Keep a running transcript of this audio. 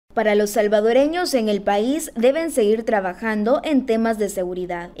Para los salvadoreños en el país deben seguir trabajando en temas de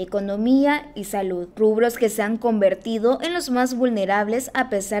seguridad, economía y salud, rubros que se han convertido en los más vulnerables a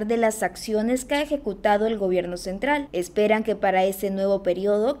pesar de las acciones que ha ejecutado el gobierno central. Esperan que para ese nuevo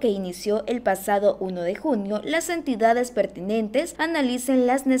periodo que inició el pasado 1 de junio, las entidades pertinentes analicen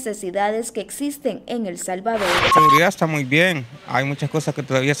las necesidades que existen en El Salvador. La seguridad está muy bien, hay muchas cosas que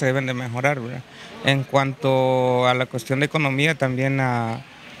todavía se deben de mejorar, ¿verdad? En cuanto a la cuestión de economía, también a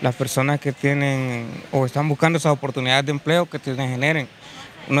las personas que tienen o están buscando esas oportunidades de empleo que se generen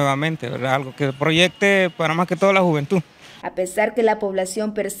nuevamente, ¿verdad? Algo que proyecte para más que todo la juventud. A pesar que la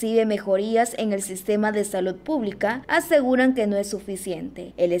población percibe mejorías en el sistema de salud pública, aseguran que no es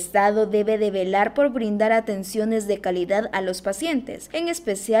suficiente. El Estado debe de velar por brindar atenciones de calidad a los pacientes, en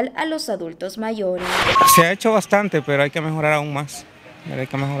especial a los adultos mayores. Se ha hecho bastante, pero hay que mejorar aún más.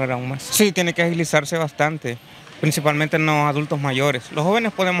 Sí, tiene que agilizarse bastante, principalmente en los adultos mayores. Los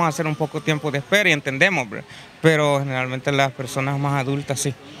jóvenes podemos hacer un poco tiempo de espera y entendemos, pero generalmente las personas más adultas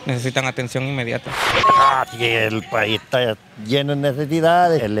sí necesitan atención inmediata. Sí, el país está lleno de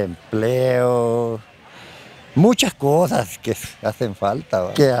necesidades, el empleo, muchas cosas que hacen falta,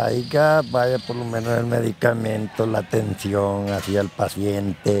 ¿va? Que haya, vaya por lo menos el medicamento, la atención hacia el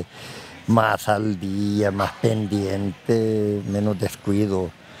paciente, más al día, más pendiente, menos descuido.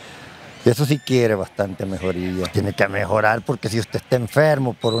 Eso sí quiere bastante mejoría. Tiene que mejorar porque si usted está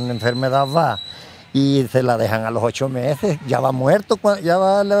enfermo por una enfermedad va y se la dejan a los 8 meses, ya va muerto, le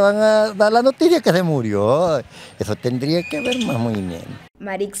van a dar la noticia que se murió. Eso tendría que haber más movimiento.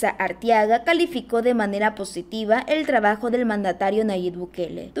 Marixa Arteaga calificó de manera positiva el trabajo del mandatario Nayib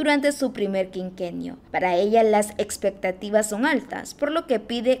Bukele durante su primer quinquenio. Para ella las expectativas son altas, por lo que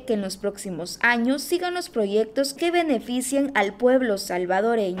pide que en los próximos años sigan los proyectos que beneficien al pueblo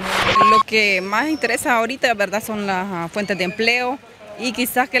salvadoreño. Lo que más interesa ahorita, ¿verdad?, son las fuentes de empleo y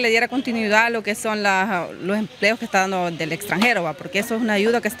quizás que le diera continuidad a lo que son los empleos que está dando del extranjero, ¿va? Porque eso es una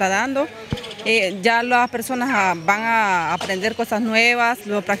ayuda que está dando. Ya las personas van a aprender cosas nuevas,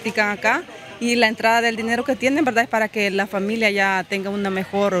 lo practican acá y la entrada del dinero que tienen, ¿verdad?, es para que la familia ya tenga una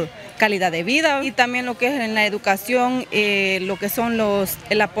mejor calidad de vida. Y también lo que es en la educación, lo que son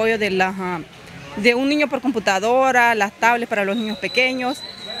el apoyo de un niño por computadora, las tablets para los niños pequeños,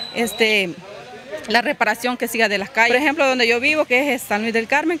 la reparación que siga de las calles. Por ejemplo, donde yo vivo, que es San Luis del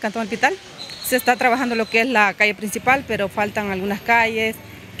Carmen, Cantón Hospital, se está trabajando lo que es la calle principal, pero faltan algunas calles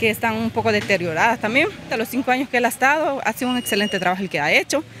que están un poco deterioradas también. A los 5 años que él ha estado, ha sido un excelente trabajo el que ha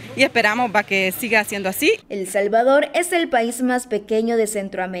hecho y esperamos que siga siendo así. El Salvador es el país más pequeño de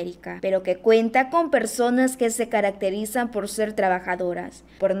Centroamérica, pero que cuenta con personas que se caracterizan por ser trabajadoras,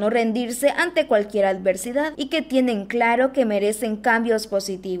 por no rendirse ante cualquier adversidad y que tienen claro que merecen cambios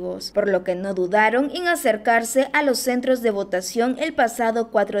positivos, por lo que no dudaron en acercarse a los centros de votación el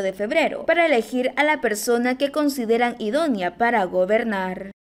pasado 4 de febrero para elegir a la persona que consideran idónea para gobernar.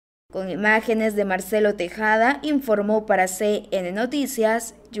 Con imágenes de Marcelo Tejada, informó para CN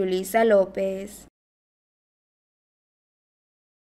Noticias, Yulisa López.